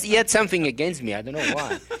 Yes, he had something against me. I don't know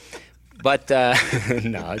why. But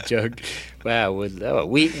no, joke. Well,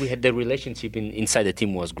 we had the relationship inside the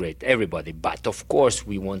team was great. Everybody, but of course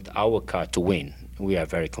we want our car to win. We are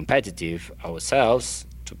very competitive ourselves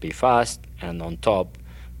to be fast, and on top,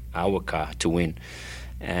 our car to win.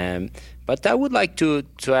 But I would like to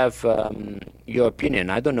have your opinion.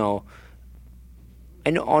 I don't know.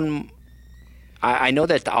 And I know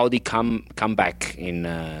that Audi come back in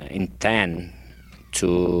 10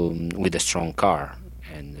 with a strong car,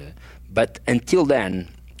 and but until then,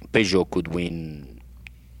 Peugeot could win.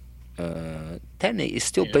 10 is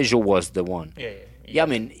still Peugeot was the one. Yeah, I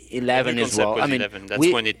mean 11 as well. I mean 11.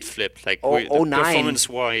 That's when it flipped. Like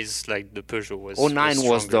performance-wise, like the Peugeot was. 09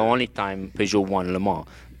 was the only time Peugeot won Le Mans,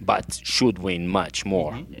 but should win much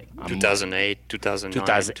more. 2008, 2009,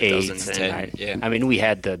 2010. Yeah. I mean, we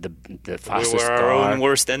had the fastest we were car. our own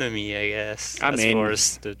worst enemy, I guess. As far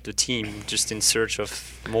as the team, just in search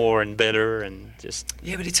of more and better, and just.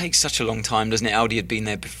 Yeah, but it takes such a long time, doesn't it? Audi had been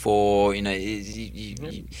there before,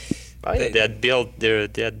 They had built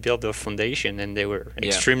their foundation, and they were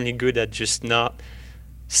extremely good at just not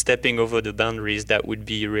stepping over the boundaries that would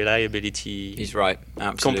be reliability. He's right,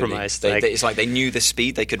 absolutely. Compromised. It's like they knew the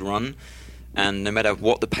speed they could run, and no matter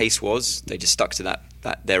what the pace was, they just stuck to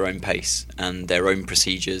that their own pace and their own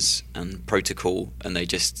procedures and protocol, and they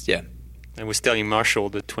just I was telling Marshall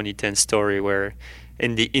the 2010 story where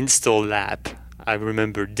in the install lap, I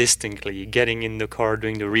remember distinctly getting in the car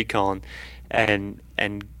doing the recon and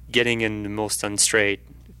getting in the most unstraight,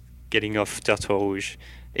 getting off Tertre Rouge,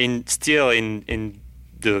 still in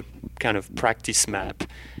the kind of practice map,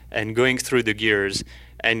 and going through the gears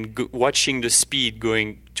and watching the speed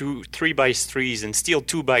going 3x3s and still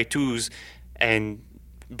 2x2s and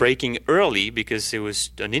braking early because it was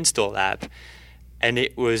an install lap, and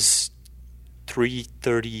it was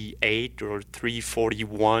 338 or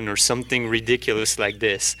 341 or something ridiculous like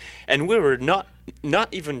this, and we were not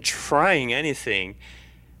even trying anything,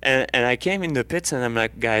 and I came in the pits and I'm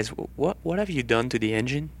like, guys, what have you done to the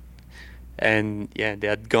engine? And yeah, they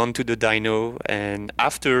had gone to the dyno and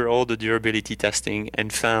after all the durability testing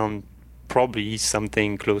and found probably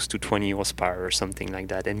something close to 20 horsepower or something like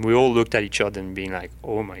that, and we all looked at each other and being like,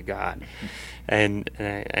 oh my god. And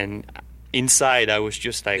inside I was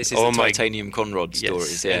just like, this is oh the my titanium Conrod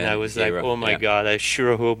stories. Yeah, and I was like, oh my god, I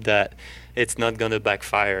sure hope that it's not gonna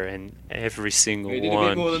backfire. And every single We did one, a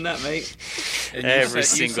bit more than that, mate. And every you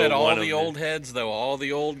single said all one the of old them. heads, though, all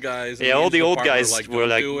the old guys. in Yeah, all the old department guys were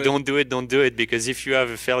like, don't do it, because if you have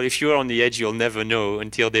a failure, if you're on the edge, you'll never know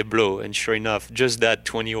until they blow. And sure enough, just that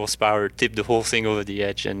 20 horsepower tipped the whole thing over the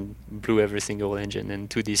edge and blew every single engine. And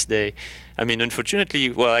to this day, I mean, unfortunately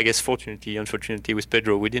with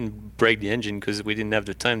Pedro, we didn't break the engine because we didn't have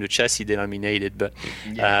the time. The chassis delaminated, but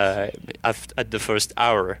at the first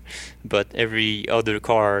hour. But every other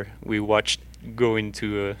car we watched go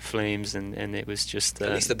into flames, and it was just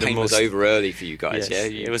at least the pain was over early for you guys.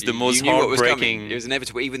 Yes, Yeah, it was the most you knew what was heartbreaking. coming. It was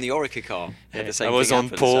inevitable. Even the Orica car had the same I was thing on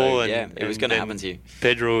happen, pole, so, and yeah, it was going to happen to you.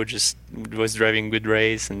 Pedro just was driving good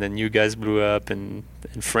race, and then you guys blew up, and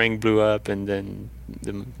Frank blew up, and then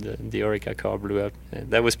the Orica car blew up.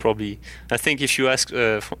 And that was probably, I think, if you ask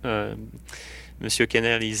Monsieur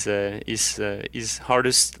Kennel, his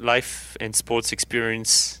hardest life and sports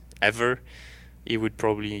experience ever, it would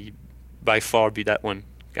probably by far be that one.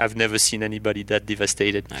 I've never seen anybody that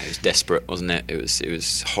devastated. No, it was desperate, wasn't it? It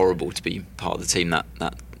was horrible to be part of the team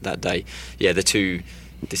that day. Yeah, the two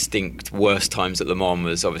distinct worst times at Le Mans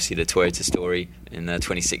was obviously the Toyota story in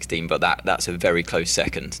 2016, but that's a very close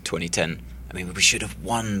second. 2010. I mean, we should have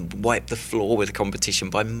wiped the floor with the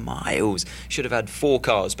competition by miles. Should have had 4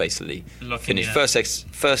 cars basically finish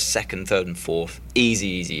first, second, third, and fourth.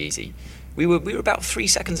 Easy. We were about 3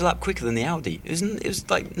 seconds a lap quicker than the Audi. It was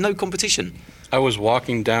like no competition. I was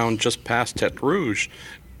walking down just past Tertre Rouge,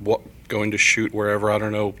 going to shoot wherever, I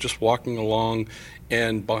don't know, just walking along,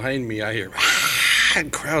 and behind me I hear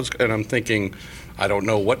crowds, and I'm thinking, I don't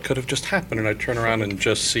know what could have just happened, and I turn around and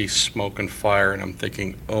just see smoke and fire, and I'm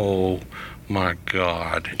thinking, oh my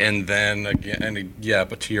God. And then again,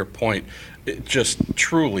 but to your point, it just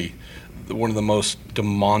truly one of the most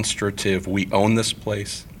demonstrative, we own this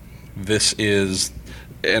place. This is,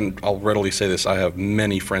 and I'll readily say this, I have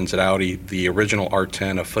many friends at Audi. The original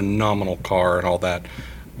R10, a phenomenal car and all that.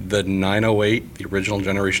 The 908, the original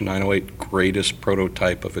generation 908, greatest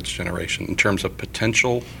prototype of its generation. In terms of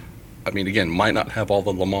potential, I mean, again, might not have all the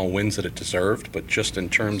Le Mans wins that it deserved, but just in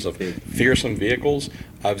terms of fearsome vehicles,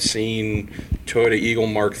 I've seen Toyota Eagle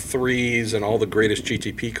Mark IIIs and all the greatest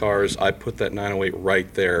GTP cars. I put that 908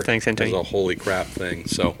 right there. Thanks, Anthony. As a holy crap thing.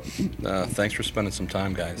 So thanks for spending some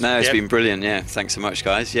time, guys. No, it's been brilliant. Yeah, thanks so much,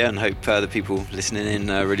 guys. Yeah, and hope the people listening in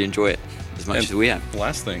really enjoy it as much as we have.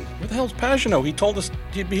 Last thing, where the hell's Peugeot? He told us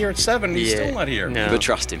he'd be here at 7. He's still not here. No. But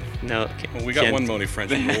trust him. No. Well, we got one Moni French.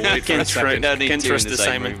 We'll wait for a second. Can't trust the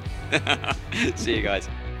Simon. See you guys.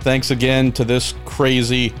 Thanks again to this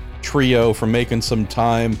crazy trio for making some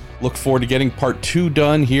time. Look forward to getting part 2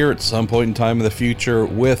 done here at some point in time in the future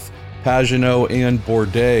with Peugeot and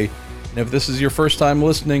Bourdais. And if this is your first time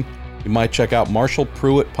listening, you might check out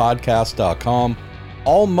MarshallPruittPodcast.com.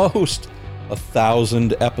 Almost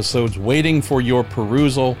 1,000 episodes waiting for your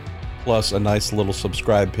perusal, plus a nice little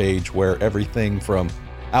subscribe page where everything from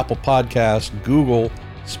Apple Podcasts, Google,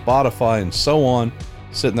 Spotify, and so on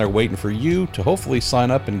sitting there waiting for you to hopefully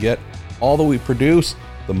sign up and get all that we produce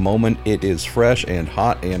the moment it is fresh and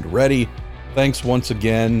hot and ready. Thanks once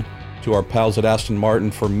again to our pals at Aston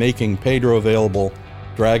Martin for making Pedro available.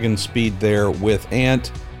 Dragon speed there with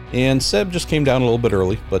Ant. And Seb just came down a little bit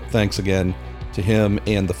early, but thanks again to him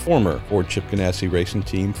and the former Ford Chip Ganassi racing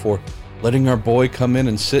team for letting our boy come in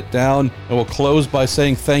and sit down. And we'll close by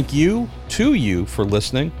saying thank you to you for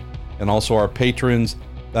listening, and also our patrons,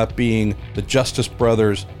 that being the Justice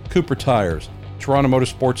Brothers, Cooper Tires,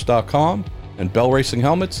 TorontoMotorsports.com, and Bell Racing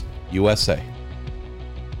Helmets USA.